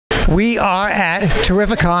We are at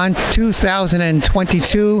Terrificon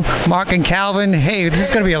 2022. Marc and Calvin, hey, this is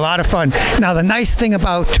going to be a lot of fun. Now, the nice thing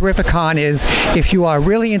about Terrificon is if you are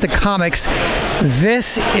really into comics,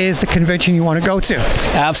 this is the convention you want to go to.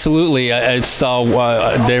 Absolutely.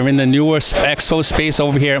 They're in the newer expo space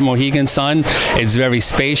over here at Mohegan Sun. It's very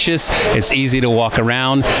spacious. It's easy to walk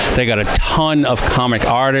around. They got a ton of comic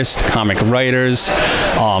artists, comic writers,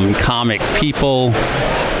 comic people,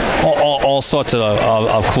 all sorts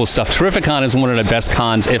of cool stuff. Terrificon is one of the best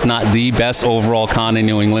cons, if not the best overall con in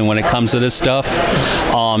New England when it comes to this stuff.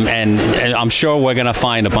 And I'm sure we're going to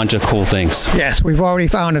find a bunch of cool things. Yes, we've already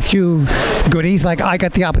found a few goodies. Like I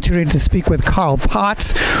got the opportunity to speak with Carl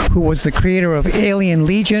Potts, who was the creator of Alien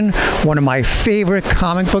Legion, one of my favorite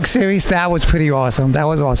comic book series. That was pretty awesome. That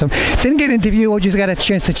was awesome. Didn't get an interview, just got a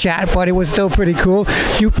chance to chat, but it was still pretty cool.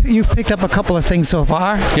 You've picked up a couple of things so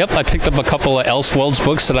far. Yep, I picked up a couple of Elseworlds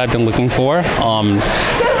books that I've been looking for.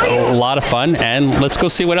 A lot of fun, and let's go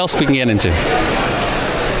see what else we can get into.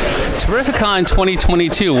 Terrificon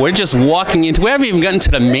 2022. We're just walking into, we haven't even gotten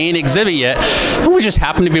to the main exhibit yet, and we just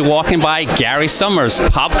happen to be walking by Gary Summers,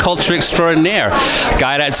 pop culture extraordinaire.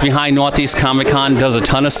 Guy that's behind Northeast Comic Con, does a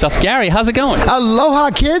ton of stuff. Gary, how's it going? Aloha,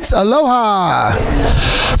 kids. Aloha.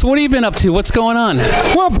 So what have you been up to? What's going on?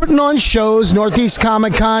 Well, putting on shows. Northeast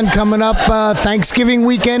Comic Con coming up Thanksgiving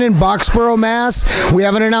weekend in Boxborough, Mass. We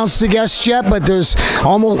haven't announced the guests yet, but there's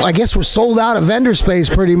almost, I guess we're sold out of vendor space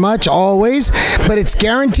pretty much, always. But it's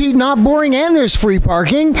guaranteed not boring, and there's free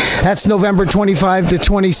parking. That's November 25 to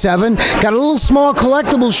 27. Got a little small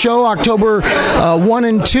collectible show October 1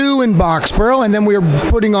 and 2 in Boxborough, and then we're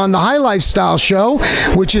putting on the High Lifestyle show,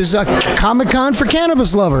 which is a Comic-Con for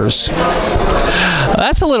cannabis lovers.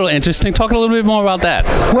 That's a little interesting. Talk a little bit more about that.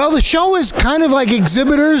 Well, the show is kind of like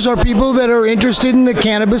exhibitors or people that are interested in the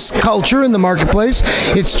cannabis culture in the marketplace.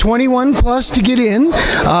 It's 21 plus to get in.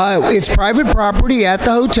 It's private property at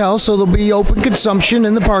the hotel, so there'll be open consumption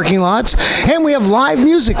in the parking lots. And we have live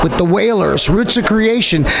music with the Wailers, Roots of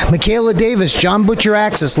Creation, Michaela Davis, John Butcher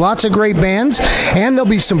Axis, lots of great bands. And there'll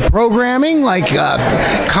be some programming like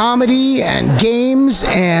comedy and games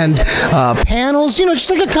and panels, just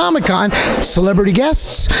like a Comic-Con. Celebrity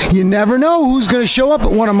guests. You never know who's going to show up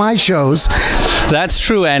at one of my shows. That's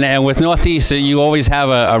true, and with Northeast, you always have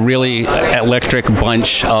a really electric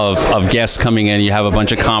bunch of guests coming in. You have a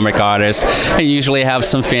bunch of comic artists, and you usually have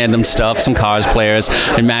some fandom stuff, some cars players,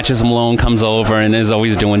 and Matches Malone comes over and is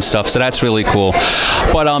always doing stuff, so that's really cool.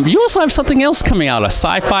 But you also have something else coming out, a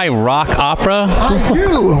sci-fi rock opera. I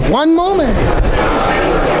do. One moment.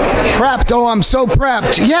 Prepped. Oh, I'm so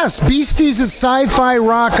prepped. Yes, Beasties is sci-fi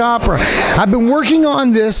rock opera. I've been working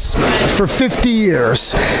on this for 50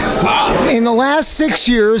 years. In the last 6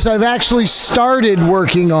 years, I've actually started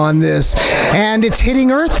working on this, and it's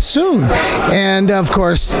hitting Earth soon. And, of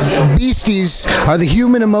course, Beasties are the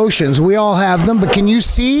human emotions. We all have them, but can you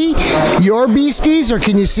see your Beasties, or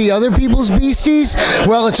can you see other people's Beasties?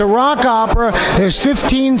 Well, it's a rock opera. There's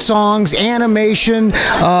 15 songs, animation.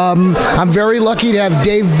 I'm very lucky to have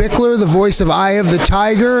Dave Bickler, the voice of Eye of the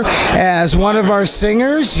Tiger, as one of our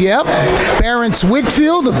singers. Yep. Barrence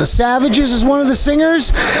Whitfield of the Savages is one of the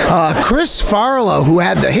singers. Chris Farlow, who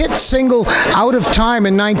had the hit single Out of Time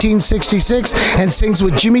in 1966 and sings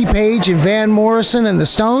with Jimmy Page and Van Morrison and the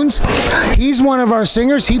Stones. He's one of our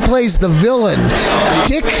singers. He plays the villain,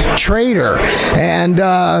 Dick Trader. And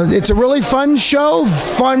it's a really fun show,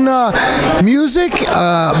 fun music,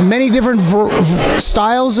 many different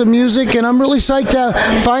styles of music, and I'm really psyched to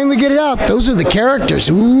finally get it out. Those are the characters.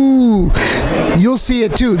 Ooh, you'll see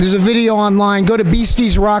it too. There's a video online. Go to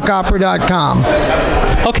beastiesrockopera.com.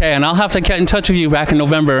 Okay, and I'll have to get in touch with you back in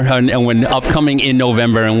November, and when upcoming in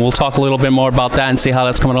November, and we'll talk a little bit more about that and see how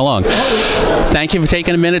that's coming along. Thank you for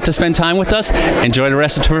taking a minute to spend time with us. Enjoy the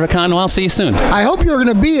rest of Terrificon, and I'll see you soon. I hope you're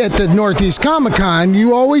going to be at the Northeast Comic Con.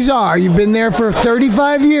 You always are. You've been there for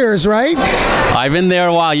 35 years, right? I've been there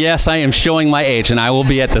a while. Yes, I am showing my age, and I will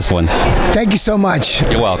be at this one. Thank you so much.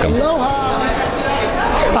 You're welcome. Aloha.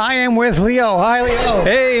 I am with Leo. Hi, Leo.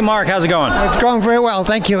 Hey, Mark. How's it going? It's going very well,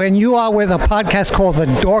 thank you. And you are with a podcast called The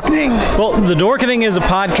Dorkening? Well, The Dorkening is a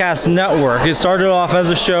podcast network. It started off as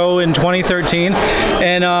a show in 2013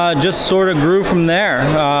 and just sort of grew from there.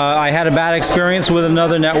 I had a bad experience with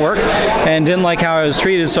another network and didn't like how I was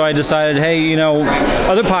treated, so I decided, hey,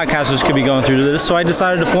 other podcasters could be going through this, so I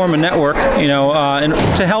decided to form a network, and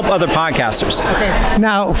to help other podcasters. Okay.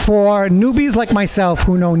 Now, for newbies like myself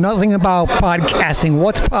who know nothing about podcasting,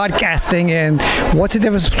 what's podcasting, and what's the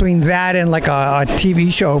difference between that and like a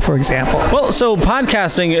TV show, for example? Well, so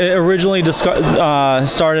podcasting originally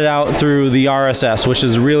started out through the RSS, which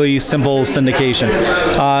is really simple syndication.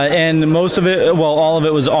 And most of it, well, all of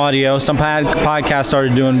it was audio. Some podcasts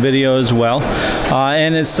started doing video as well.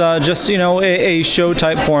 And it's just, a show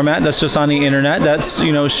type format that's just on the internet that's,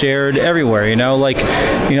 shared everywhere, like,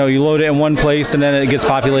 you load it in one place and then it gets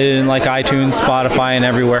populated in like iTunes, Spotify, and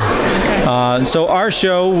everywhere. So our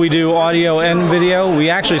show, we do audio and video. We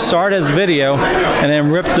actually start as video and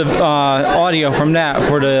then rip the audio from that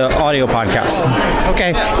for the audio podcast.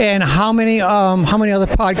 Okay, and how many other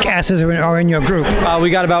podcasters are in your group? We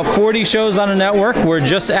got about 40 shows on the network. We're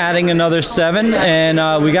just adding another 7,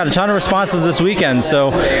 and we got a ton of responses this weekend.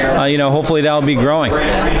 So, hopefully that'll be growing.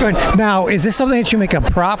 Good. Now, is this something that you make a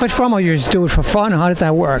profit from, or you just do it for fun? How does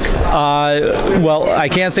that work? Well, I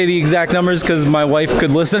can't say the exact numbers because my wife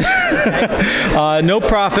could listen. No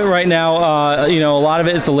profit right now. A lot of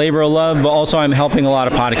it is a labor of love, but also I'm helping a lot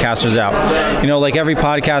of podcasters out. Like every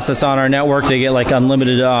podcast that's on our network, they get like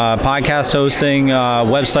unlimited podcast hosting,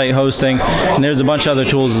 website hosting, and there's a bunch of other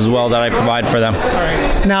tools as well that I provide for them.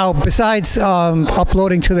 Now, besides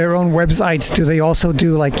uploading to their own websites, do they also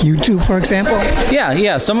do like YouTube, for example?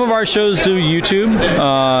 Yeah. Some of our shows do YouTube,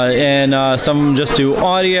 and some of them just do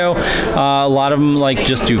audio. A lot of them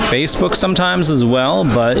just do Facebook sometimes as well.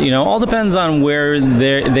 But all depends on where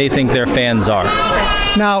they think their fans are.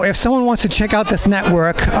 Now, if someone wants to check out this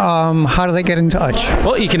network, how do they get in touch?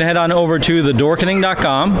 Well, you can head on over to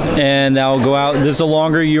thedorkening.com, and that'll go out. This is a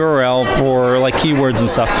longer URL for like keywords and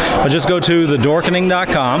stuff, but just go to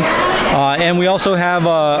thedorkening.com. And we also have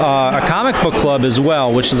a comic book club as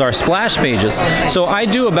well, which is our splash pages. So I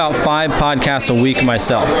do about 5 podcasts a week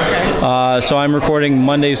myself. So I'm recording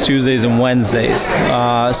Mondays, Tuesdays, and Wednesdays.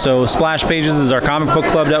 So Splash Pages is our comic book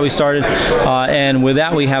club that we started, and with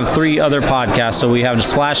that we have 3 other podcasts. So we have the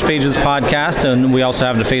Splash Pages podcast, and we also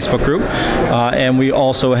have the Facebook group, and we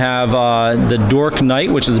also have the Dork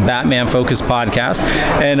Night, which is a Batman-focused podcast,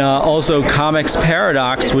 and also Comics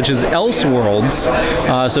Paradox, which is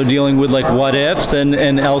Elseworlds, so dealing with like what ifs and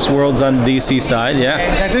Elseworlds on the DC side. Yeah,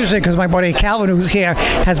 that's interesting because my buddy Calvin, who's here,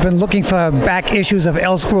 has been looking for back issues of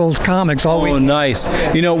Elseworlds comics all week. Oh, nice.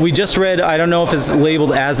 We just read, I don't know if it's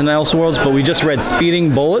labeled as an Elseworlds, but we just read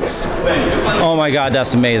Speeding Bullets. Oh my God,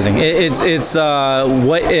 that's amazing. It's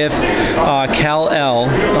what if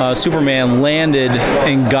Kal-El, Superman, landed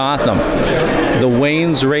in Gotham. The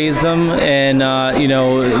Waynes raised him, and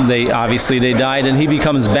they died, and he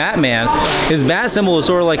becomes Batman. His bat symbol is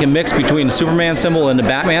sort of like a mix between the Superman symbol and the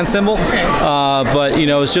Batman symbol, but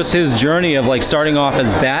it's just his journey of like starting off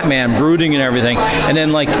as Batman, brooding and everything, and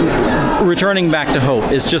then like returning back to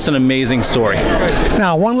hope. It's just an amazing story.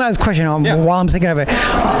 Now, one last question while I'm thinking of it.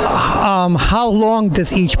 How long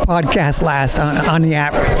does each podcast last on the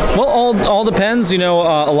average? Well, all depends. A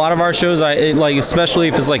lot of our shows, especially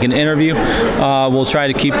if it's like an interview, we'll try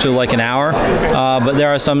to keep to like an hour. But there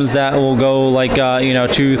are some that will go like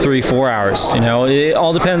 2, 3, 4 hours. It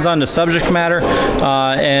all depends on the subject matter,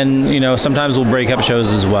 and sometimes we'll break up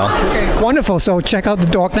shows as well. Okay, wonderful. So check out the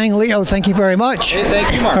Dorkening. Leo, thank you very much. Hey,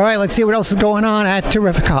 thank you, Mark. All right, let's see what else is going on at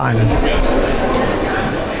Terrificon.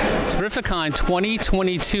 Terrificon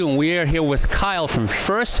 2022, and we are here with Kyle from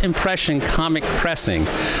First Impression Comic Pressing.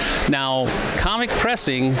 Now, comic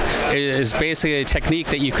pressing is basically a technique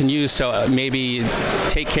that you can use to maybe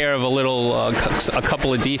take care of a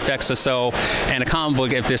couple of defects or so, and a comic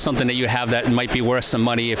book if there's something that you have that might be worth some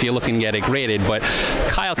money if you're looking to get it graded. But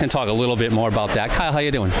Kyle can talk a little bit more about that. Kyle, how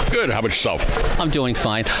you doing? Good. How about yourself? I'm doing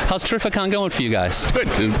fine. How's Terrificon going for you guys? Good.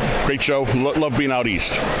 Great show. Love being out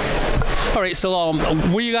east. All right, so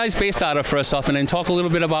where you guys based out of first off, and then talk a little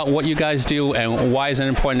bit about what you guys do and why is it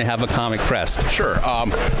important to have a comic pressed? Sure.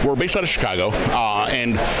 We're based out of Chicago,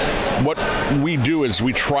 and what we do is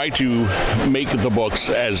we try to make the books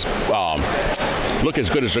as look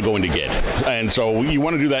as good as they're going to get. And so you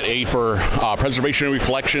want to do that, A, for preservation of your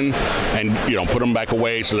collection, and put them back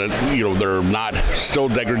away so that they're not still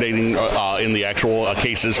degrading in the actual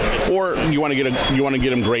cases, or you want to get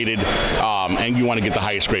them graded, and you want to get the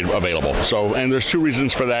highest grade available. So, and there's 2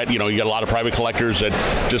 reasons for that. You get a lot of private collectors that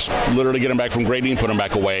just literally get them back from grading, put them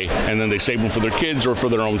back away, and then they save them for their kids or for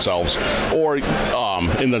their own selves. Or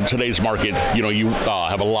in today's market, you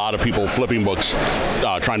have a lot of people flipping books,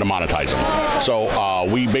 trying to monetize them. So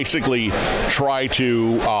we basically try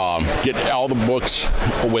to get all the books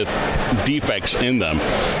with defects in them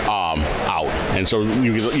out, and so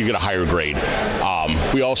you get a higher grade.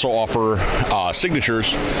 We also offer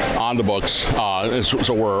signatures on the books,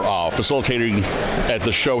 so we're facilitating at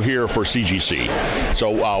the show here for CGC.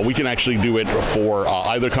 So we can actually do it for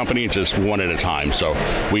either company, just one at a time. So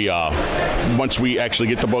we once we actually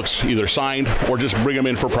get the books either signed or just bring them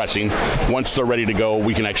in for pressing, once they're ready to go,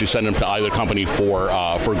 we can actually send them to either company for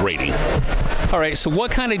grading. All right, so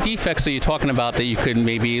what kind of defects are you talking about that you could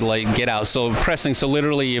maybe like get out? So pressing, so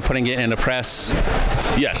literally you're putting it in a press?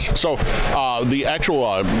 Yes, so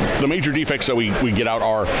the major defects that we get out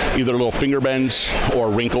are either little finger bends or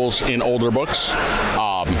wrinkles in older books,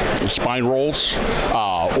 spine rolls,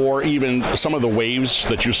 or even some of the waves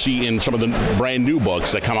that you see in some of the brand new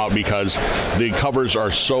books that come out because the covers are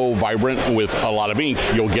so vibrant with a lot of ink.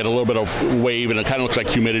 You'll get a little bit of wave and it kind of looks like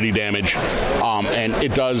humidity damage, and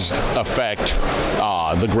it does affect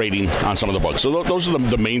the grading on some of the books. So those are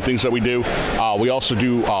the main things that we do. We also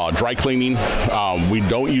do dry cleaning. We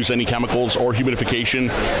don't use any chemicals or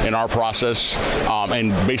humidification in our process,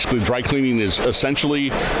 and basically dry cleaning is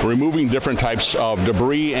essentially removing different types of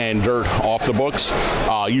debris and dirt off the books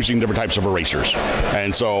using different types of erasers.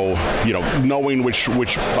 And so, you know, knowing which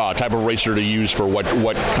type of eraser to use for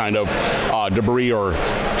what kind of debris or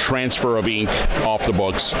transfer of ink off the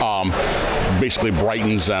books basically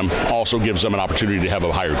brightens them, also gives them an opportunity to have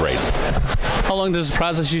a higher grade. How long does the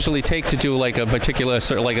process usually take to do like a particular,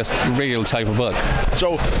 like a regular type of book?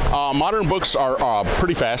 So modern books are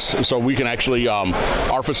pretty fast. So we can actually,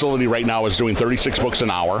 our facility right now is doing 36 books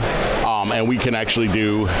an hour, and we can actually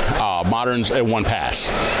do moderns at one pass.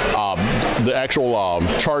 The actual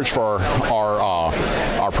charge for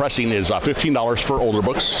our pressing is $15 for older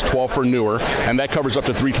books, $12 for newer, and that covers up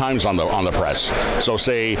to 3 times on the press. So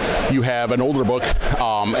say you have an older book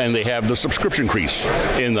and they have the subscription crease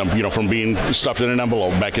in them, you know, from being stuffed in an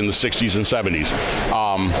envelope back in the 60s and 70s.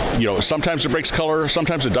 You know, sometimes it breaks color,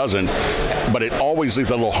 sometimes it doesn't, but it always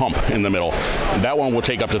leaves a little hump in the middle. That one will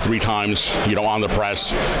take up to 3 times, you know, on the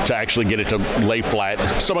press to actually get it to lay flat.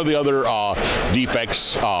 Some of the other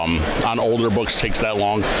defects on older books takes that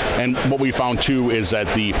long, and what we found too is that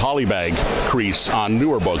the polybag crease on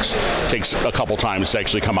newer books takes a couple times to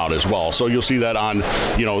actually come out as well. So you'll see that on,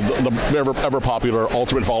 you know, the ever popular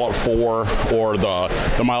Ultimate Fallout 4 or the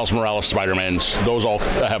Miles Morales Spider-Mans. Those all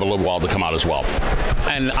have a little while to come out as well.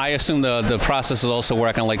 And I assume the process will also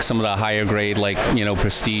work on like some of the higher grade, like, you know,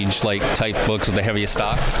 prestige like type books with the heavier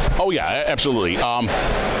stock. Oh yeah, absolutely.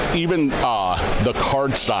 Even the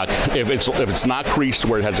card stock, if it's not creased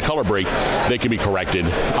where it has a color break, they can be corrected.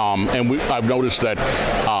 And I've noticed that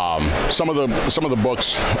some of the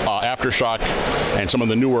books, Aftershock, and some of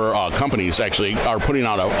the newer companies actually are putting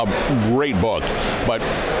out a great book, but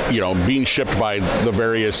you know, being shipped by the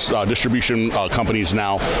various distribution companies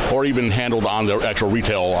now, or even handled on the actual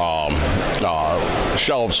retail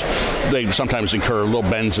shelves, they sometimes incur little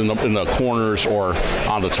bends in the corners or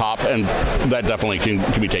on the top, and that definitely can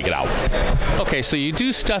be taken out. Okay, so you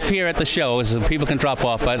do stuff here at the show, so people can drop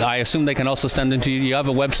off, but I assume they can also send them to you. You have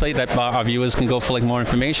a website that our viewers can go for like more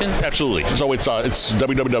information? Absolutely. So it's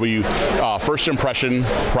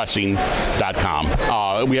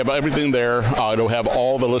www.firstimpressionpressing.com. We have everything there. It'll have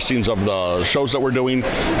all the listings of the shows that we're doing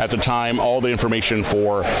at the time, all the information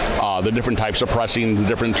for the different types of pressing, the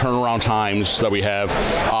different turnaround times that we have,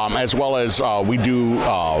 as well as we do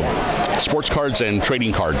sports cards and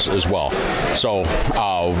trading cards as well. So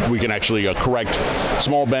we can actually correct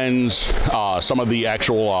small bends, some of the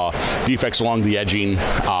actual defects along the edging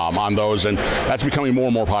on those, and that's becoming more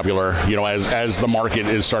and more popular, you know, as the market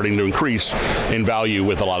is starting to increase in value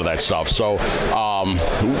with a lot of that stuff. So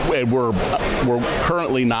we're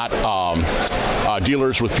currently not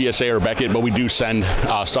dealers with PSA or Beckett, but we do send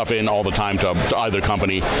stuff in all the time to either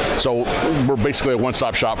company. So we're basically a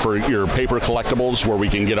one-stop shop for your paper collectibles, where we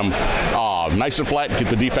can get them nice and flat, get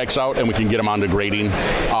the defects out, and we can get them onto grading.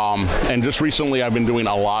 And just recently, I've been doing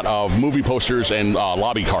a lot of movie posters and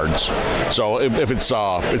lobby cards. So if it's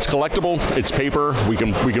collectible, it's paper, we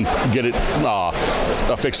can get it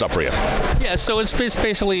fixed up for you. Yeah, so it's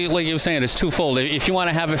basically, like you were saying, it's twofold. If you want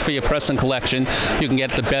to have it for your press and collection, you can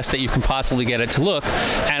get the best that you can possibly get it to look.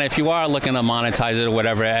 And if you are looking to monetize it or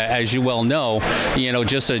whatever, as you well know, you know,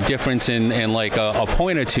 just a difference in like a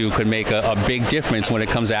point or two could make a big difference when it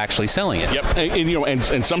comes to actually selling it. Yep, and you know,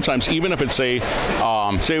 and sometimes even if it's say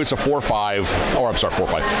it's a 4.5, or I'm sorry,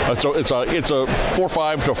 4.5. So it's a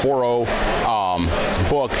 4.5 to 4.0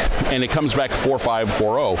 book, and it comes back 4.5,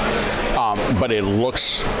 4.0, but it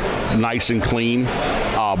looks nice and clean.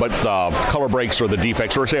 but the color breaks or the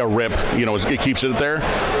defects, or say a rip, it keeps it there.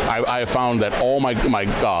 I have found that all my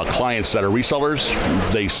clients that are resellers,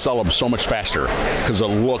 they sell them so much faster because it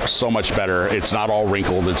looks so much better. It's not all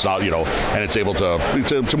wrinkled. It's not, and it's able to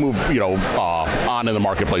move, on in the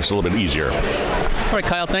marketplace a little bit easier. All right,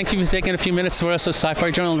 Kyle, thank you for taking a few minutes for us at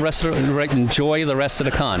Sci-Fi Journal. Enjoy the rest of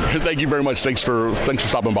the con. Thank you very much. Thanks for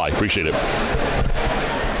stopping by. Appreciate it.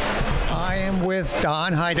 I am with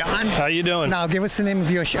Don. Hi, Don. How you doing? Now, give us the name of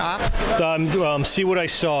your shop. See What I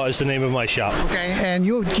Saw is the name of my shop. Okay, and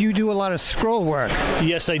you do a lot of scroll work.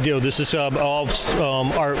 Yes, I do. This is all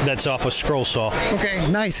art that's off a scroll saw. Okay,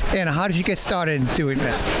 nice. And how did you get started doing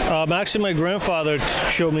this? Actually, my grandfather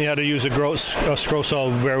showed me how to use a scroll saw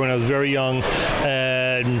when I was very young,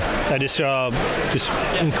 and I just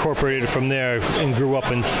incorporated it from there and grew up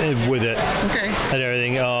with it. Okay. And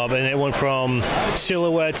everything. And it went from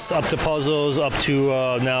silhouettes up to puzzles up to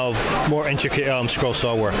now more intricate scroll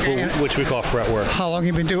saw work, which we call fret work. How long have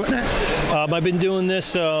you been doing it? I've been doing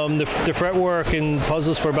this, the fret work and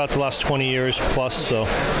puzzles for about the last 20 years plus. So.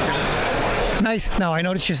 Nice. Now, I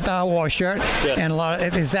noticed your Star Wars shirt, yes. And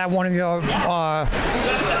is that one of your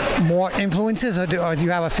more influences, or do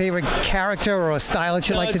you have a favorite character or a style that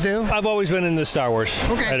you like to do? I've always been into Star Wars.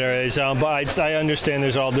 Okay. But I understand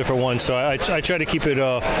there's all different ones, so I try to keep it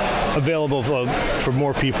available for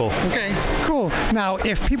more people. Okay, cool. Now,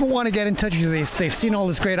 if people want to get in touch with you, they've seen all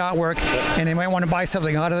this great artwork, and they might want to buy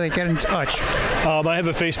something, how do they get in touch? I have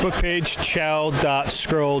a Facebook page,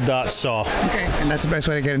 chow.scroll.saw. Okay, and that's the best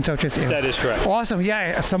way to get in touch with you. That is correct. Awesome.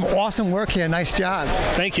 Yeah, some awesome work here. Nice job.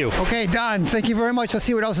 Thank you. Okay, Don, thank you very much. Let's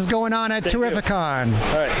see what else is going on at Terrificon.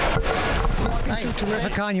 All right. Nice.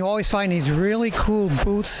 Terrificon, you always find these really cool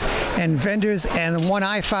booths and vendors, and the one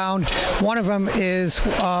I found, one of them is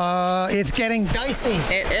it's getting dicey.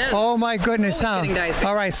 It is. Oh my goodness. It's getting dicey.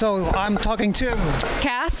 All right, so I'm talking to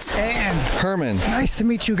Cass and Herman. Nice to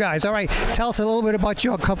meet you guys. All right, tell us a little bit about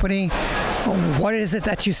your company. What is it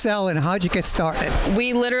that you sell, and how'd you get started?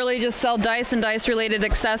 We literally just sell dice and dice-related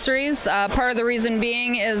accessories. Part of the reason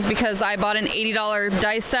being is because I bought an $80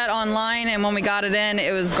 dice set online, and when we got it in,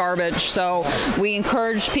 it was garbage. So we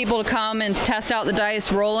encourage people to come and test out the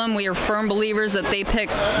dice, roll them. We are firm believers that they pick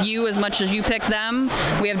you as much as you pick them.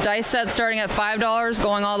 We have dice sets starting at $5,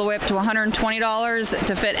 going all the way up to $120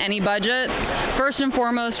 to fit any budget. First and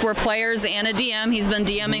foremost, we're players and a DM. He's been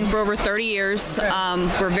DMing for over 30 years.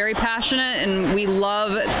 We're very passionate, and we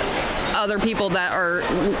love other people that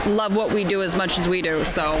love what we do as much as we do.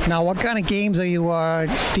 So now, what kind of games are you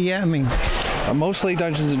DMing? Mostly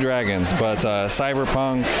Dungeons & Dragons, but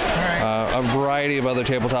Cyberpunk, a variety of other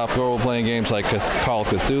tabletop role-playing games like Call of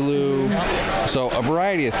Cthulhu, so a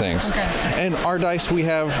variety of things. Okay. And our dice, we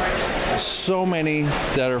have so many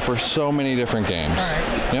that are for so many different games.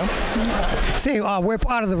 Yeah. See, we're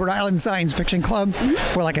part of the Rhode Island Science Fiction Club.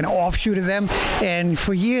 We're like an offshoot of them, and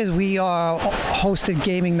for years we hosted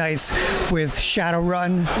gaming nights with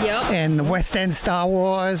Shadowrun and the West End Star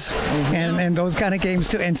Wars and those kind of games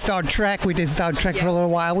too, and Star Trek. We did Star Trek for a little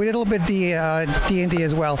while. We did a little bit of D&D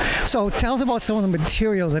as well. So tell us about some of the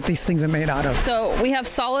materials that these things are made out of. So we have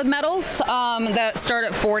solid metals that start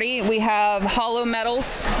at $40. We have hollow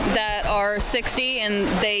metals that are $60,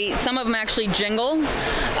 and some of them actually jingle.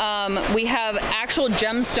 We have actual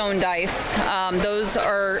gemstone dice. Those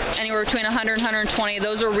are anywhere between $100 and $120.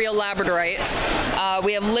 Those are real labradorite.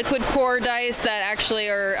 We have liquid core dice that actually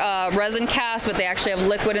are resin cast, but they actually have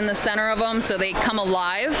liquid in the center of them, so they come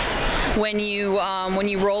alive when you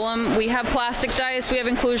roll them. We have plastic dice. We have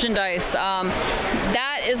inclusion dice.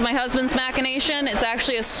 That is my husband's machination. It's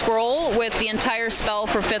actually a scroll with the entire spell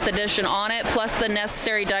for 5th edition on it, plus the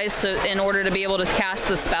necessary dice in order to be able to cast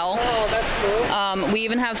the spell. Oh, that's cool. We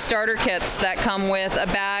even have starter kits that come with a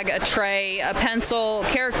bag, a tray, a pencil,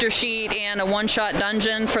 character sheet, and a one-shot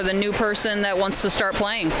dungeon for the new person that wants to start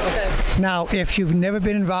playing. Okay. Now, if you've never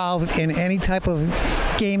been involved in any type of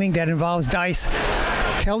gaming that involves dice,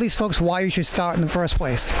 tell these folks why you should start in the first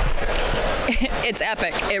place. It's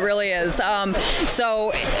epic. It really is.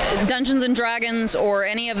 So Dungeons & Dragons or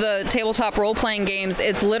any of the tabletop role-playing games,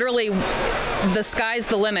 it's literally the sky's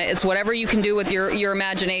the limit. It's whatever you can do with your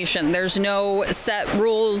imagination. There's no set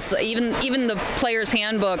rules. Even the player's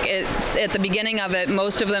handbook, at the beginning of it,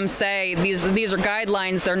 most of them say these are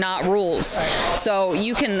guidelines. They're not rules. So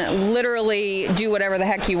you can literally do whatever the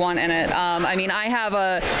heck you want in it. I mean, I have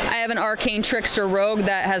an arcane trickster rogue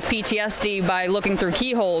that has PTSD by looking through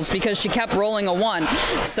keyholes because she kept rolling a 1.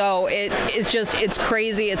 So it's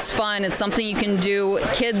crazy. It's fun. It's something you can do.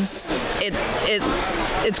 Kids,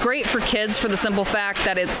 it's great for kids for the simple fact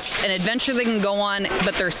that it's an adventure they can go on,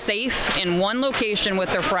 but they're safe in one location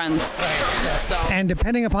with their friends. So. And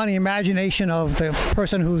depending upon the imagination of the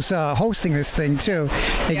person who's hosting this thing too,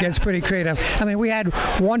 it gets pretty creative. I mean, we had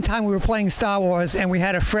one time we were playing Star Wars, and we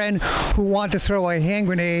had a friend who wanted to throw a hand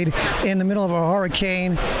grenade in the middle of a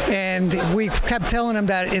hurricane, and we kept telling him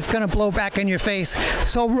that it's going to blow back in your face,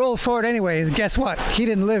 so roll for it anyways. Guess what? He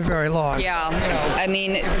didn't live very long. Yeah, I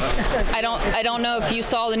mean, I don't know if you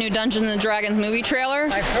saw the new Dungeons and Dragons movie trailer.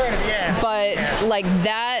 I've heard it, yeah. But like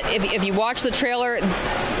that, if you watch the trailer,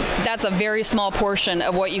 that's a very small portion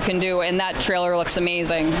of what you can do, and that trailer looks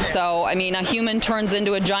amazing. So, I mean, a human turns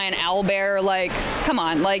into a giant owlbear. Like, come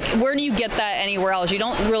on, like, where do you get that anywhere else? You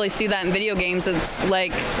don't really see that in video games. It's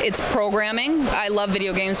like, it's programming. I love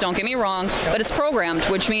video games, don't get me wrong, but it's programmed,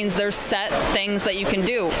 which means there's set things that you can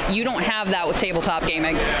do. You don't have that with tabletop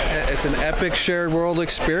gaming. It's an epic shared world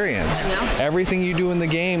experience. Yeah. Everything you do in the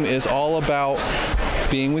game is all about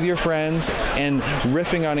being with your friends and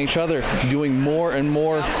riffing on each other, doing more and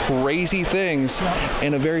more crazy things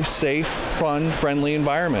in a very safe, fun, friendly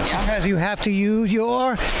environment. Because you have to use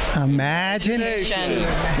your imagination.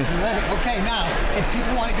 Okay, now, if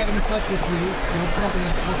people want to get in touch with you, your company,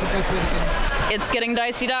 what's the best way to get in touch? It's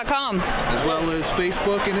gettingdicey.com. As well as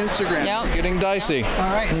Facebook and Instagram. Yep. It's Getting Dicey.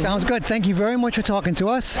 All right, sounds good. Thank you very much for talking to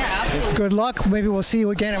us. Yeah, absolutely. Good luck. Maybe we'll see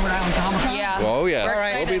you again around Comic-Con. Yeah. Oh, yeah. We're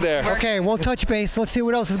We'll be excited. there. Okay, we'll touch base. Let's see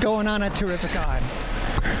what else is going on at Terrificon.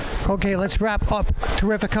 Okay, let's wrap up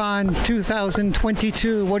Terrificon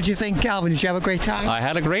 2022. What did you think, Calvin? Did you have a great time? I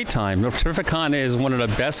had a great time. Terrificon is one of the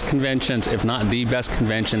best conventions, if not the best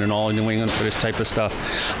convention in all of New England for this type of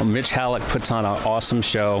stuff. Mitch Halleck puts on an awesome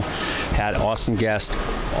show, had awesome guests,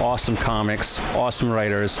 awesome comics, awesome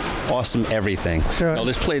writers, awesome everything. Sure. No,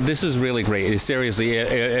 this is really great. Seriously,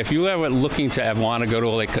 if you ever looking to want to go to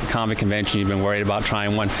like a comic convention, you've been worried about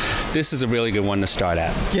trying one, this is a really good one to start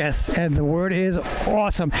at. Yes, and the word is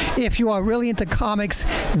awesome. If you are really into comics,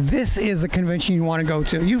 this is the convention you want to go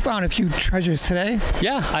to. You found a few treasures today.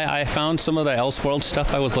 Yeah, I found some of the Elseworld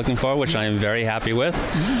stuff I was looking for, which I am very happy with.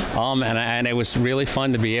 And it was really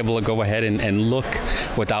fun to be able to go ahead and look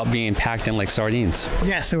without being packed in like sardines.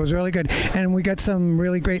 Yes, it was really good. And we got some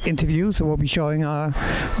really great interviews that we'll be showing on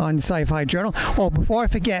Sci-Fi Journal. Oh, before I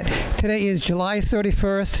forget, today is July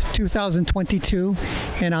 31st, 2022.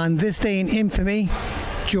 And on this day in infamy,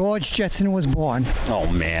 George Jetson was born. Oh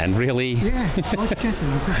man, really? Yeah, George Jetson.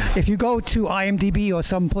 If you go to IMDb or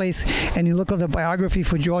someplace and you look at the biography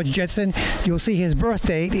for George Jetson, you'll see his birth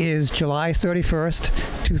date is July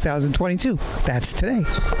 31st, 2022. That's today.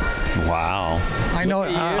 Wow. I know.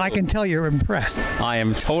 I can tell you're impressed. I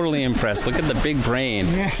am totally impressed. Look at the big brain.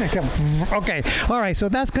 Yes. Okay. All right. So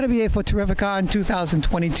that's going to be it for Terrificon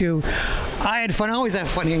 2022. I had fun. I always have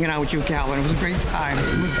fun hanging out with you, Calvin. It was a great time.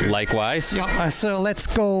 It was good. Likewise. So let's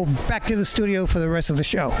go back to the studio for the rest of the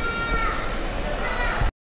show.